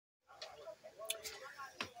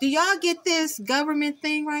Do y'all get this government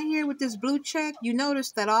thing right here with this blue check? You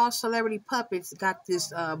notice that all celebrity puppets got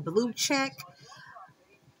this blue check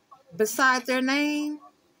beside their name.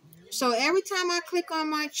 So every time I click on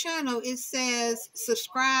my channel, it says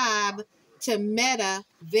subscribe to Meta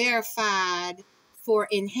Verified for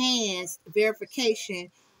enhanced verification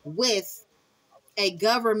with a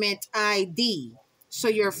government ID. So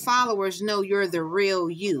your followers know you're the real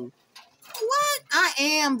you. What? I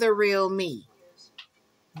am the real me.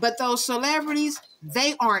 But those celebrities,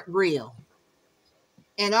 they aren't real.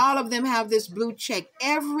 And all of them have this blue check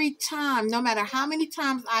every time, no matter how many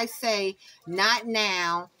times I say, not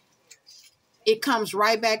now, it comes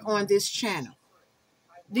right back on this channel.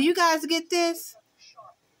 Do you guys get this?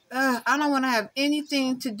 I don't want to have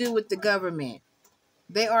anything to do with the government.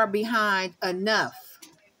 They are behind enough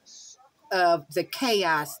of the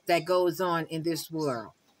chaos that goes on in this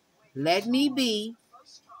world. Let me be.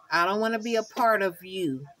 I don't want to be a part of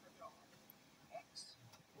you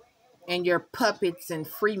and your puppets and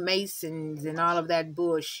Freemasons and all of that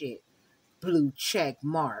bullshit. Blue check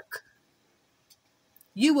mark.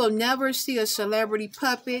 You will never see a celebrity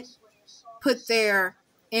puppet put their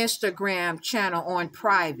Instagram channel on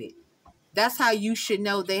private. That's how you should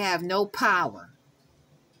know they have no power.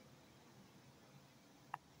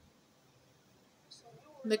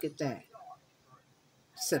 Look at that.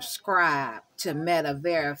 Subscribe to Meta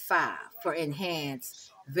Verify for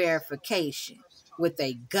enhanced verification with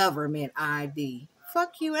a government ID.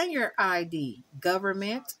 Fuck you and your ID,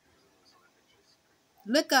 government.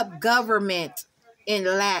 Look up government in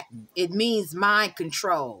Latin. It means mind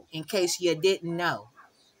control, in case you didn't know.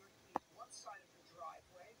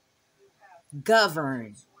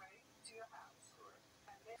 Govern.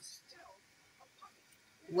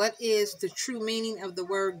 What is the true meaning of the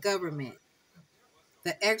word government?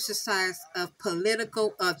 The exercise of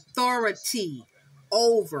political authority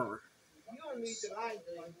over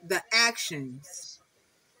the actions,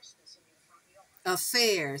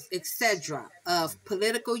 affairs, etc. of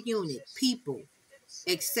political unit, people,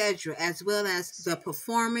 etc., as well as the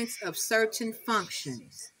performance of certain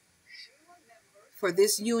functions for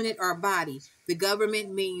this unit or body. The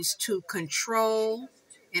government means to control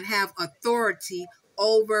and have authority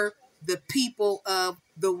over the people of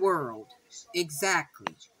the world.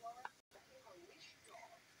 Exactly.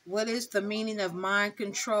 What is the meaning of mind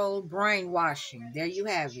control? Brainwashing. There you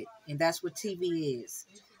have it. And that's what TV is.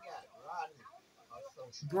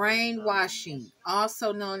 Brainwashing,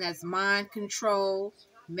 also known as mind control,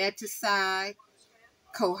 meticide,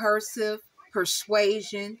 coercive,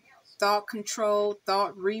 persuasion, thought control,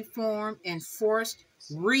 thought reform, and forced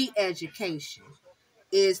re-education,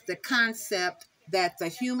 is the concept that the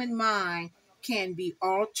human mind can be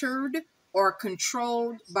altered or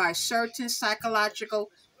controlled by certain psychological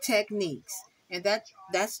techniques. And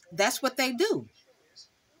that's what they do.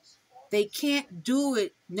 They can't do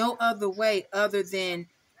it no other way other than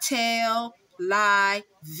tell, lie,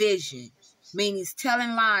 vision, meaning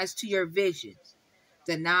telling lies to your vision.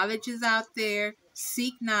 The knowledge is out there.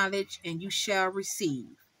 Seek knowledge and you shall receive.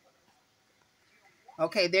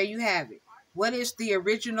 Okay, there you have it. What is the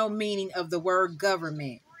original meaning of the word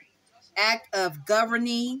government? Act of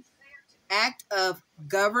governing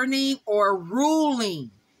or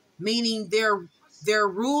ruling, meaning they're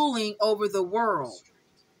ruling over the world.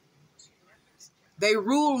 They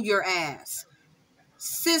rule your ass.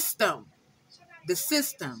 System, the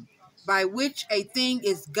system by which a thing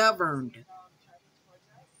is governed,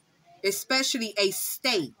 especially a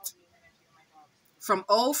state. From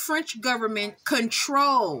old French government,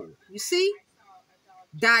 control. You see?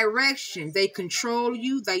 Direction. They control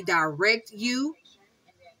you. They direct you.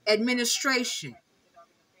 Administration.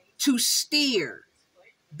 To steer.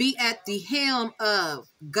 Be at the helm of.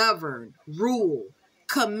 Govern. Rule.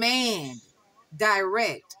 Command.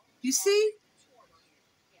 Direct. You see?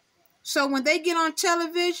 So when they get on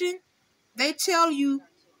television, they tell you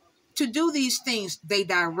to do these things. They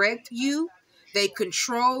direct you. They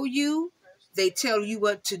control you. They tell you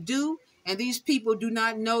what to do. And these people do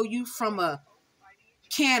not know you from a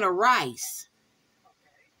can of rice.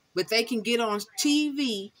 But they can get on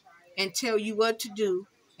TV and tell you what to do.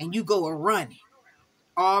 And you go a running.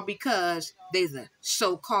 All because they're the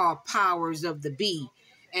so-called powers of the be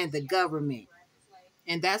and the government.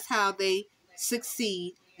 And that's how they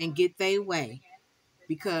succeed and get their way.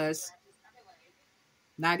 Because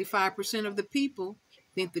 95% of the people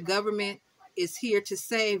think the government is here to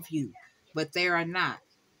save you, but they are not.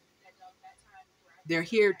 They're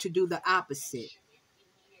here to do the opposite.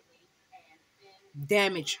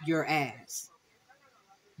 Damage your ass.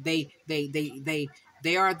 They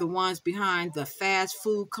They are the ones behind the fast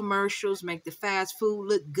food commercials, make the fast food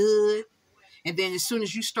look good. And then as soon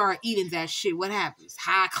as you start eating that shit, what happens?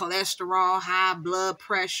 High cholesterol, high blood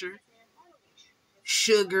pressure,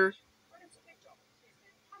 sugar.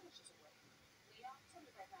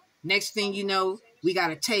 Next thing you know, we got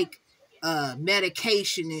to take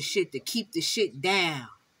medication and shit to keep the shit down.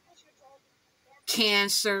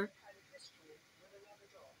 Cancer.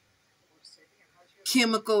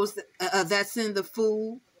 Chemicals that's in the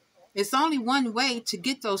food. It's only one way to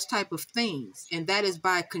get those type of things, and that is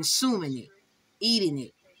by consuming it, eating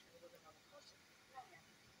it.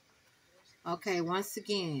 Okay, once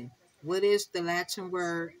again, what is the Latin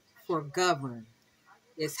word for govern?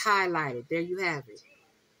 It's highlighted. There you have it.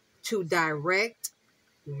 To direct,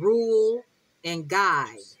 rule, and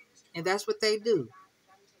guide. And that's what they do.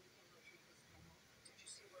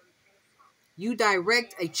 You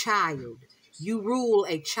direct a child. You rule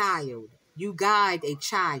a child. You guide a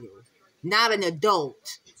child, not an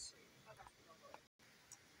adult.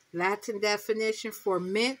 Latin definition for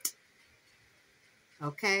ment.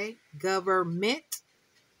 Okay. Government.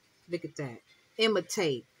 Look at that.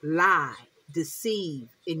 Imitate, lie, deceive,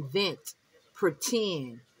 invent,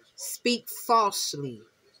 pretend, speak falsely.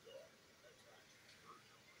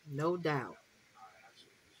 No doubt.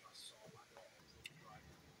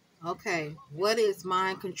 Okay, what is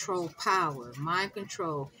mind control power? Mind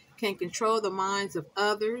control can control the minds of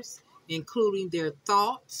others, including their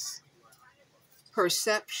thoughts,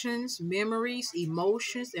 perceptions, memories,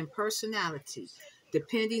 emotions, and personality,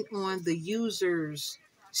 depending on the user's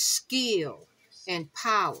skill and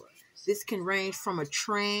power. This can range from a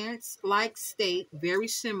trance-like state, very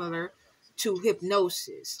similar to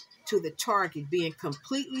hypnosis, to the target being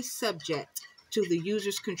completely subject to the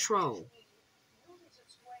user's control.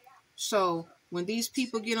 So when these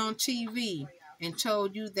people get on TV and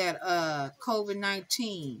told you that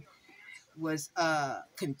COVID-19 was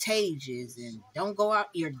contagious and don't go out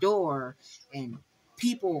your door and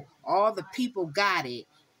all the people got it,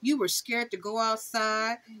 you were scared to go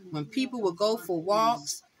outside. When people would go for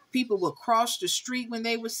walks, people would cross the street when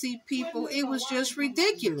they would see people. It was just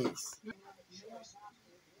ridiculous.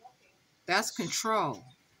 That's control.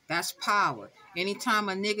 That's power. Anytime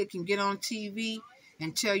a nigga can get on TV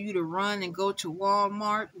and tell you to run and go to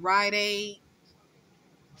Walmart, Rite Aid,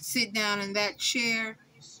 sit down in that chair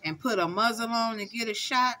and put a muzzle on and get a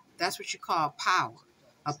shot, that's what you call power,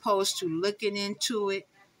 opposed to looking into it.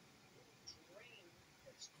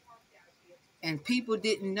 And people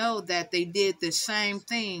didn't know that they did the same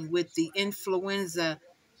thing with the influenza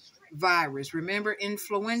virus. Remember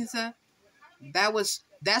influenza?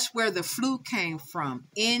 That's where the flu came from.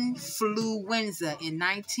 Influenza in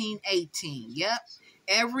 1918. Yep.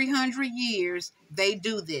 Every 100 years, they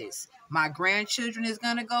do this. My grandchildren is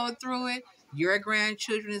going to go through it. Your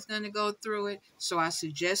grandchildren is going to go through it. So I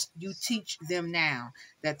suggest you teach them now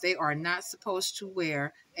that they are not supposed to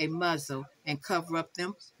wear a muzzle and cover up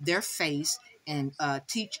their face, and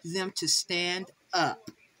teach them to stand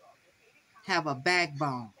up, have a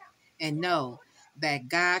backbone, and know that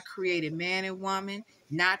God created man and woman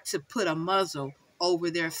not to put a muzzle over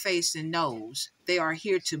their face and nose. They are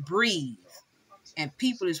here to breathe. And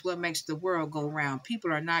people is what makes the world go round.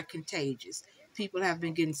 People are not contagious. People have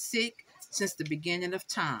been getting sick since the beginning of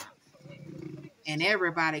time. And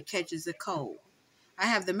everybody catches a cold. I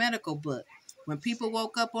have the medical book. When people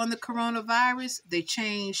woke up on the coronavirus, they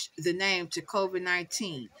changed the name to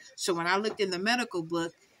COVID-19. So when I looked in the medical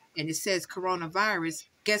book and it says coronavirus,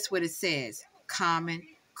 guess what it says? Common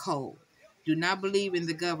cold. Do not believe in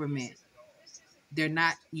the government. They're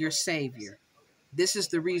not your savior. This is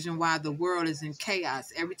the reason why the world is in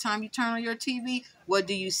chaos. Every time you turn on your TV, what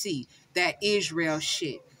do you see? That Israel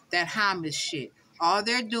shit, that Hamas shit. All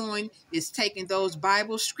they're doing is taking those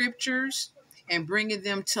Bible scriptures and bringing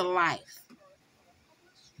them to life.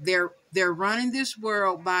 They're running this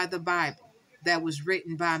world by the Bible that was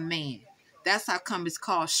written by man. That's how come it's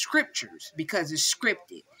called scriptures, because it's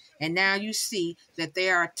scripted. And now you see that they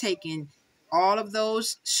are taking all of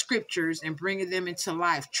those scriptures and bringing them into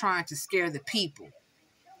life, trying to scare the people.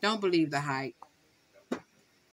 Don't believe the hype.